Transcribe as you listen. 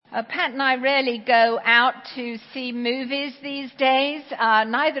Pat and I rarely go out to see movies these days.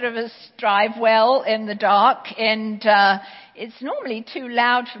 Neither of us drive well in the dark, and it's normally too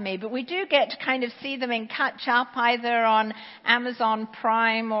loud for me, but we do get to kind of see them in catch-up either on Amazon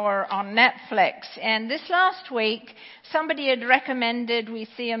Prime or on Netflix. And this last week, somebody had recommended we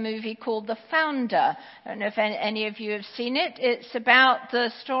see a movie called The Founder. I don't know if any of you have seen it. It's about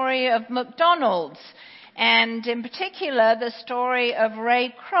the story of McDonald's. And in particular, the story of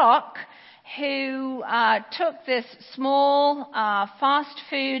Ray Kroc, who took this small fast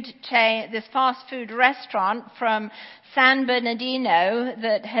food chain, this fast food restaurant from San Bernardino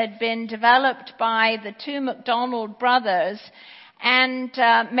that had been developed by the two McDonald brothers, and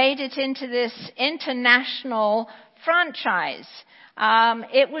made it into this international franchise.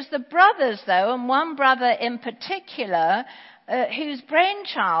 It was the brothers, though, and one brother in particular, whose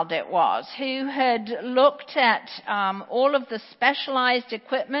brainchild it was, who had looked at all of the specialized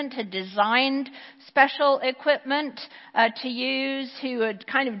equipment, had designed special equipment to use, who had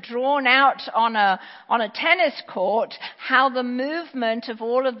kind of drawn out on a tennis court how the movement of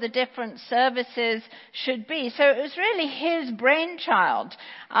all of the different services should be. So it was really his brainchild.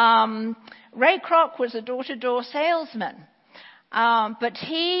 Ray Kroc was a door-to-door salesman. But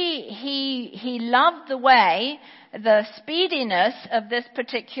he loved the speediness of this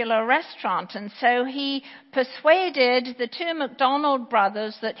particular restaurant. And so he persuaded the two McDonald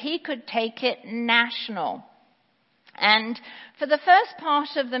brothers that he could take it national. And for the first part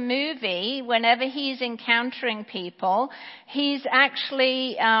of the movie, whenever he's encountering people, he's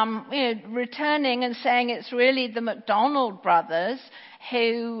actually returning and saying it's really the McDonald brothers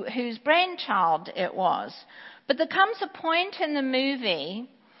whose brainchild it was. But there comes a point in the movie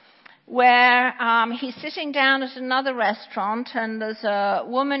where he's sitting down at another restaurant, and there's a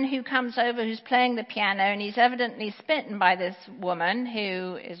woman who comes over who's playing the piano, and he's evidently smitten by this woman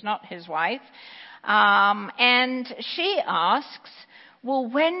who is not his wife. And she asks, well,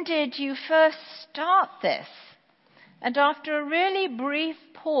 when did you first start this? And after a really brief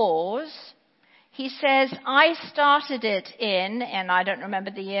pause, he says, I started it and I don't remember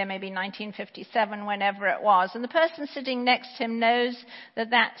the year, maybe 1957, whenever it was. And the person sitting next to him knows that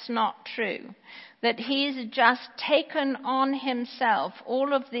that's not true. That he's just taken on himself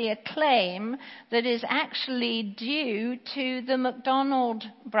all of the acclaim that is actually due to the McDonald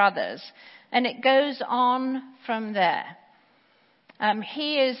brothers. And it goes on from there.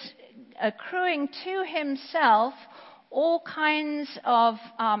 He is accruing to himself all kinds of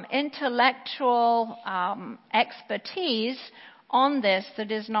intellectual expertise on this that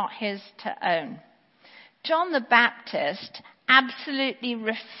is not his to own. John the Baptist absolutely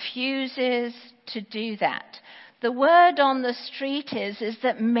refuses to do that. The word on the street is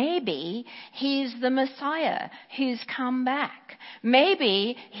that maybe he's the Messiah who's come back.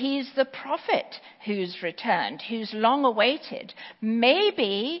 Maybe he's the prophet who's returned, who's long awaited.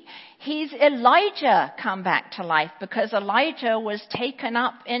 Maybe he's Elijah come back to life, because Elijah was taken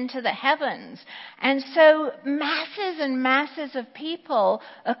up into the heavens. And so masses and masses of people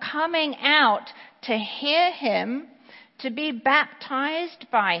are coming out to hear him, to be baptized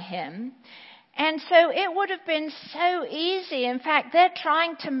by him. And so it would have been so easy. In fact, they're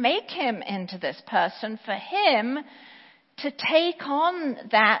trying to make him into this person, for him to take on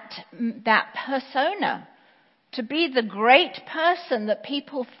that persona, to be the great person that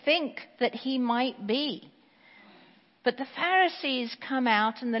people think that he might be. But the Pharisees come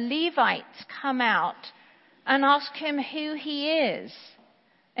out and the Levites come out and ask him who he is.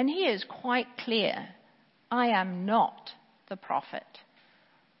 And he is quite clear. I am not the prophet.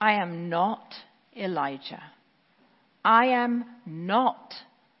 I am not Elijah. I am not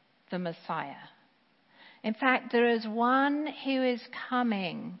the Messiah. In fact, there is one who is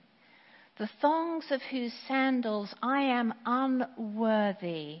coming, the thongs of whose sandals I am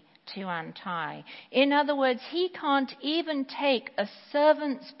unworthy to untie. In other words, he can't even take a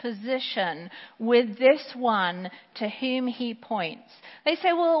servant's position with this one to whom he points. They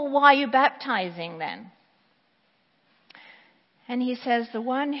say, well, why are you baptizing then? And he says, the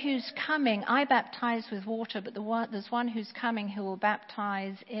one who's coming, I baptize with water, but there's one who's coming who will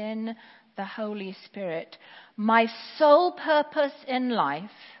baptize in the Holy Spirit. My sole purpose in life,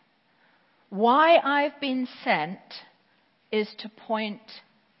 why I've been sent, is to point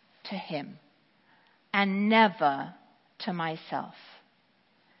to him and never to myself.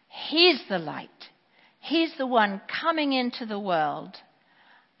 He's the light. He's the one coming into the world.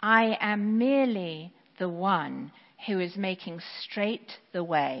 I am merely the one who is making straight the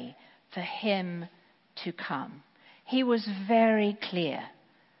way for him to come. He was very clear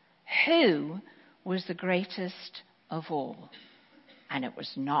who was the greatest of all. and it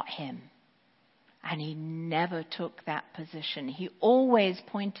was not him. And he never took that position. He always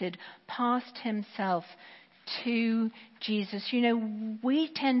pointed past himself to Jesus. You know,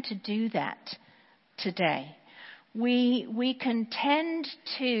 we tend to do that today. We can tend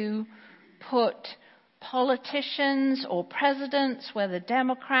to put politicians or presidents, whether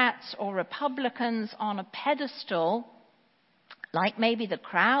Democrats or Republicans, on a pedestal, like maybe the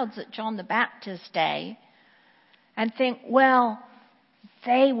crowds at John the Baptist's day, and think, well,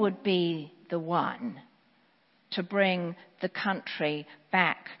 they would be the one to bring the country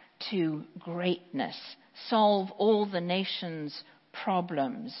back to greatness, solve all the nation's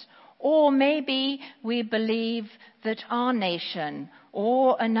problems. Or maybe we believe that our nation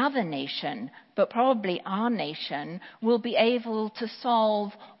or another nation, but probably our nation, will be able to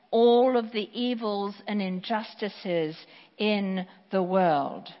solve all of the evils and injustices in the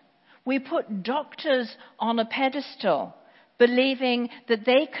world. We put doctors on a pedestal, believing that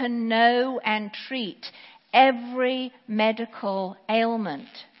they can know and treat every medical ailment,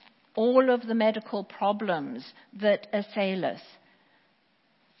 all of the medical problems that assail us.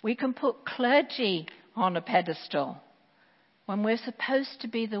 We can put clergy on a pedestal when we're supposed to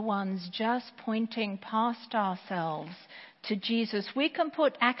be the ones just pointing past ourselves to Jesus. We can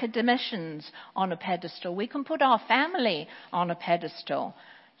put academicians on a pedestal. We can put our family on a pedestal.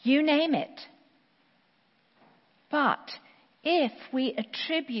 You name it. But if we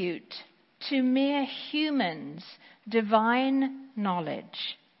attribute to mere humans divine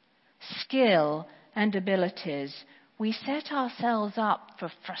knowledge, skill, and abilities, we set ourselves up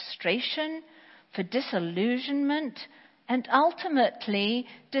for frustration, for disillusionment, and ultimately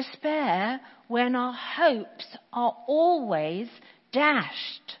despair when our hopes are always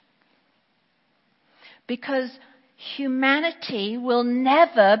dashed. Because humanity will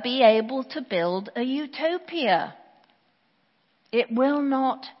never be able to build a utopia. It will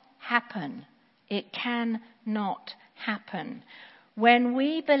not happen. It cannot happen. When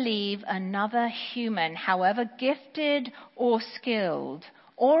we believe another human, however gifted or skilled,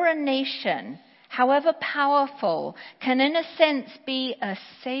 or a nation, however powerful, can in a sense be a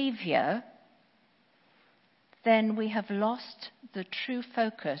savior, then we have lost the true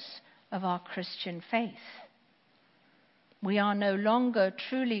focus of our Christian faith. We are no longer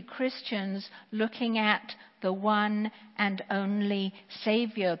truly Christians looking at the one and only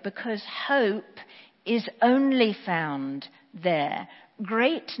Savior, because hope is only found there.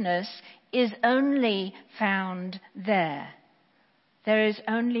 Greatness is only found there. There is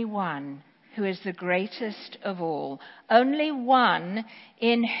only one who is the greatest of all, only one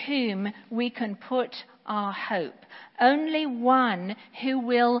in whom we can put our hope, only one who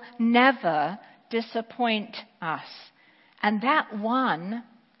will never disappoint us. And that one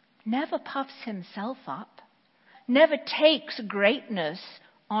never puffs himself up, never takes greatness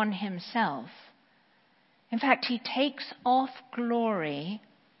on himself. In fact, he takes off glory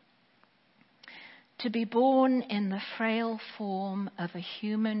to be born in the frail form of a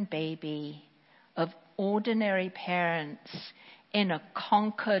human baby, of ordinary parents, in a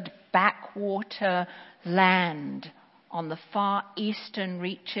conquered backwater land on the far eastern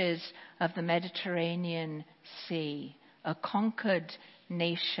reaches of the Mediterranean Sea. A conquered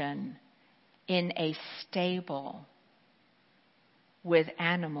nation in a stable with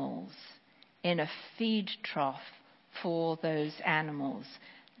animals, in a feed trough for those animals.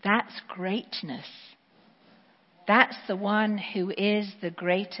 That's greatness. That's the one who is the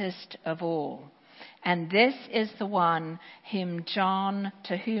greatest of all. And this is the one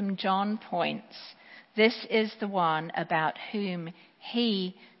to whom John points. This is the one about whom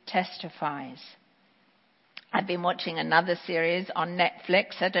he testifies. I've been watching another series on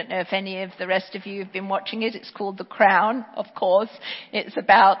Netflix. I don't know if any of the rest of you have been watching it. It's called The Crown, of course. It's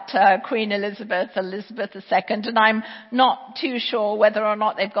about Queen Elizabeth II. And I'm not too sure whether or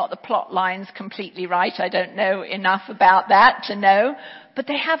not they've got the plot lines completely right. I don't know enough about that to know. But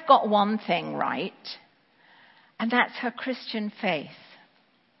they have got one thing right. And that's her Christian faith.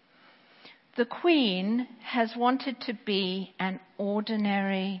 The Queen has wanted to be an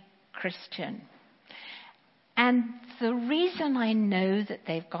ordinary Christian. And the reason I know that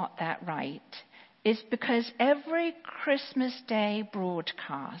they've got that right is because every Christmas Day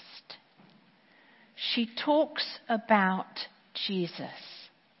broadcast, she talks about Jesus.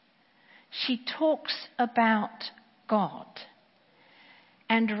 She talks about God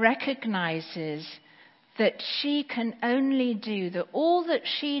and recognizes that she can only do, that all that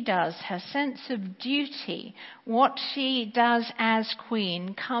she does, her sense of duty, what she does as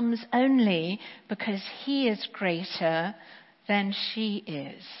queen, comes only because he is greater than she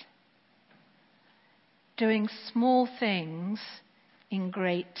is. Doing small things in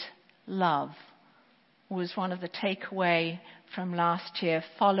great love was one of the takeaway from last year,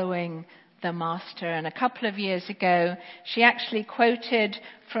 following the Master. And a couple of years ago, she actually quoted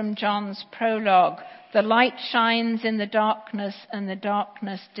from John's prologue, "The light shines in the darkness, and the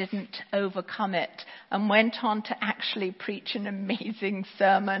darkness didn't overcome it," and went on to actually preach an amazing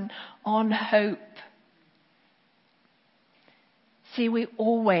sermon on hope. See, we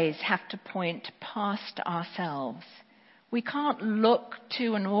always have to point past ourselves. We can't look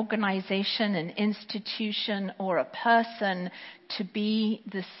to an organization, an institution, or a person to be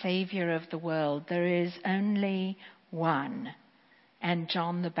the savior of the world. There is only one. And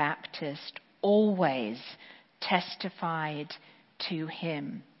John the Baptist always testified to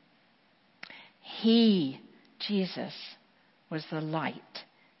him. He, Jesus, was the light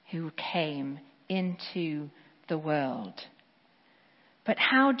who came into the world. But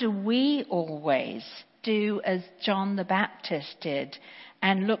how do we always do as John the Baptist did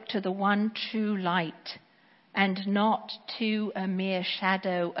and look to the one true light and not to a mere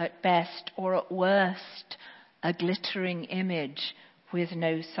shadow at best, or at worst a glittering image with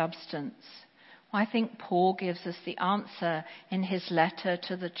no substance? Well, I think Paul gives us the answer in his letter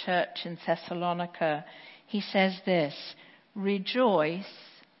to the church in Thessalonica. He says this: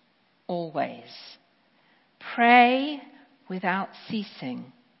 "Rejoice always. Pray without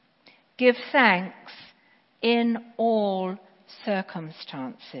ceasing. Give thanks in all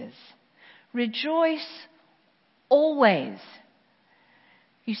circumstances." Rejoice always.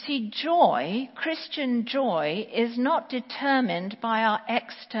 You see, joy, Christian joy, is not determined by our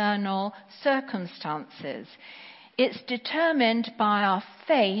external circumstances. It's determined by our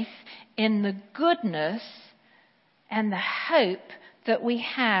faith in the goodness and the hope that we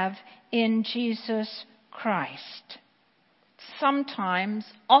have in Jesus Christ. Sometimes,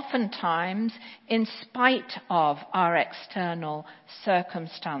 oftentimes, in spite of our external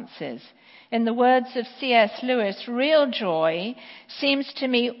circumstances. In the words of C.S. Lewis, real joy seems to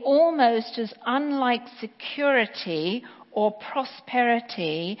me almost as unlike security or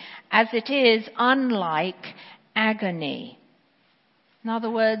prosperity as it is unlike agony. In other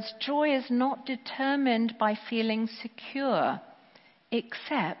words, joy is not determined by feeling secure,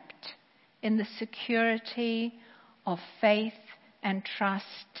 except in the security of faith and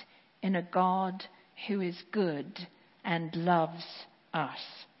trust in a God who is good and loves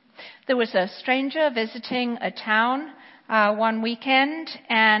us. There was a stranger visiting a town one weekend,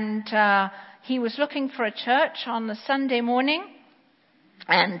 and he was looking for a church on the Sunday morning,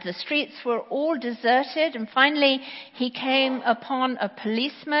 and the streets were all deserted, and finally he came upon a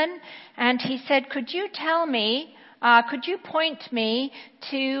policeman, and he said, could you point me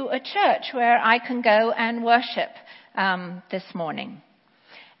to a church where I can go and worship this morning?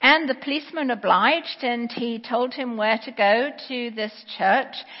 And the policeman obliged, and he told him where to go to this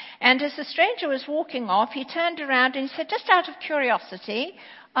church. And as the stranger was walking off, he turned around and he said, just out of curiosity,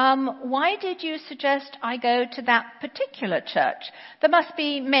 why did you suggest I go to that particular church? There must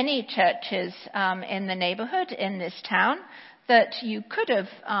be many churches in the neighborhood in this town that you could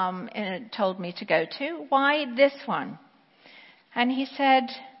have told me to go to. Why this one? And he said,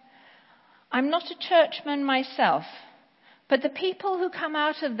 I'm not a churchman myself, but the people who come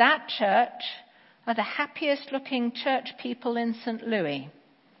out of that church are the happiest looking church people in St. Louis.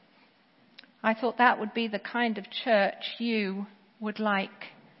 I thought that would be the kind of church you would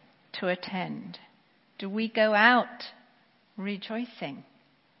like to attend. Do we go out rejoicing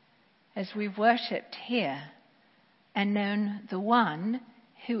as we've worshipped here and known the one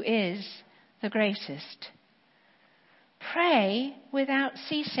who is the greatest? Pray without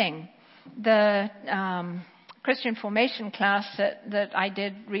ceasing. The Christian formation class that I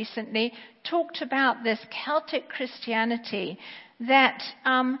did recently talked about this Celtic Christianity that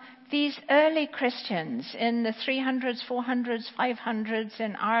these early Christians in the 300s, 400s, 500s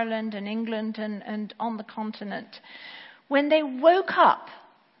in Ireland and England and on the continent, when they woke up,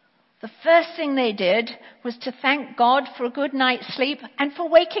 the first thing they did was to thank God for a good night's sleep and for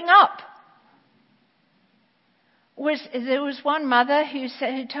waking up. There was one mother who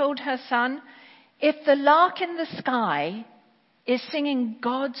told her son, if the lark in the sky is singing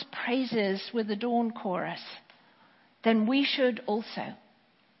God's praises with the dawn chorus, then we should also.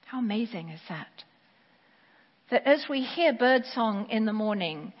 How amazing is that? That as we hear birdsong in the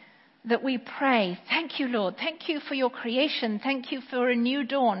morning, that we pray, thank you, Lord. Thank you for your creation. Thank you for a new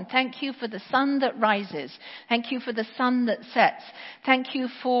dawn. Thank you for the sun that rises. Thank you for the sun that sets. Thank you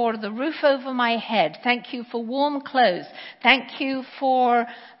for the roof over my head. Thank you for warm clothes. Thank you for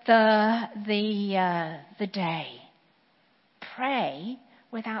the day. Pray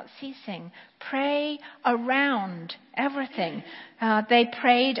without ceasing. Pray around everything. They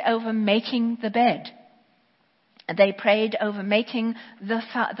prayed over making the bed. They prayed over making the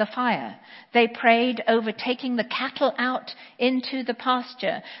fire. They prayed over taking the cattle out into the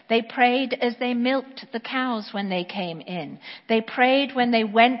pasture. They prayed as they milked the cows when they came in. They prayed when they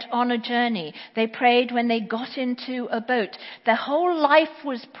went on a journey. They prayed when they got into a boat. Their whole life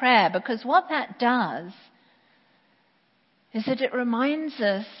was prayer, because what that does is that it reminds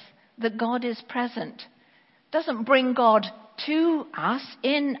us that God is present. It doesn't bring God to us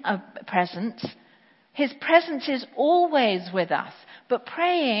in a presence. His presence is always with us, but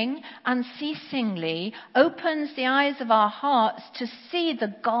praying unceasingly opens the eyes of our hearts to see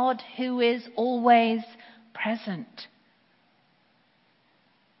the God who is always present.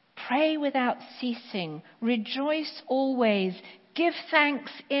 Pray without ceasing, rejoice always, give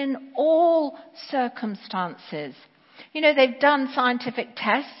thanks in all circumstances. You know, they've done scientific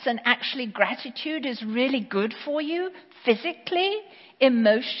tests, and actually gratitude is really good for you, physically,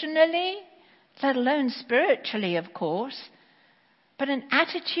 emotionally, let alone spiritually, of course. But an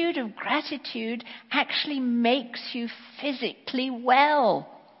attitude of gratitude actually makes you physically well.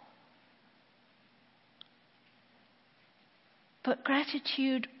 But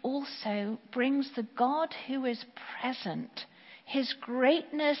gratitude also brings the God who is present, his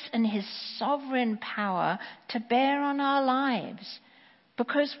greatness and his sovereign power to bear on our lives.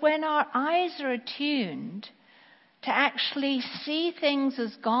 Because when our eyes are attuned to actually see things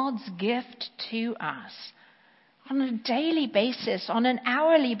as God's gift to us on a daily basis, on an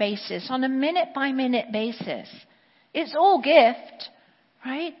hourly basis, on a minute-by-minute basis. It's all gift,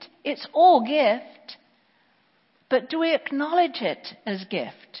 right? It's all gift. But do we acknowledge it as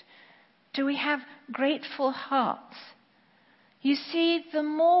gift? Do we have grateful hearts? You see, the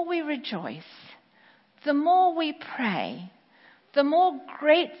more we rejoice, the more we pray, the more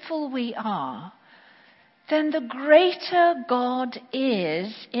grateful we are, then the greater God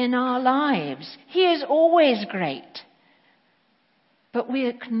is in our lives. He is always great. But we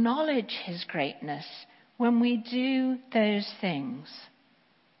acknowledge his greatness when we do those things.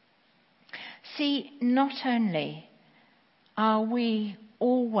 See, not only are we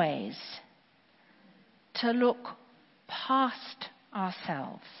always to look past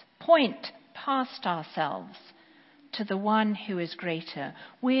ourselves, point past ourselves to the one who is greater,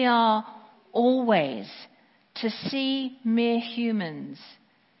 we are always to see mere humans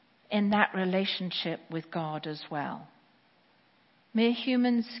in that relationship with God as well. Mere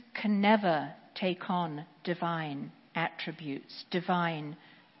humans can never take on divine attributes, divine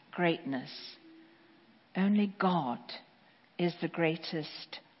greatness. Only God is the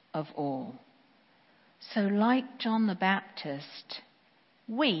greatest of all. So like John the Baptist,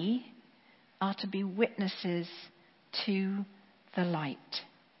 we are to be witnesses to the light.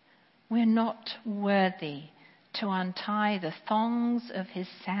 We're not worthy to untie the thongs of his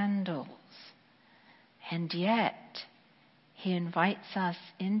sandals. And yet, he invites us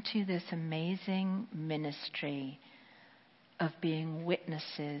into this amazing ministry of being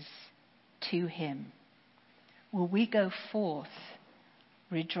witnesses to him. Will we go forth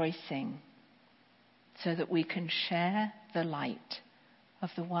rejoicing so that we can share the light of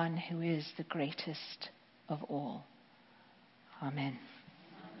the one who is the greatest of all? Amen.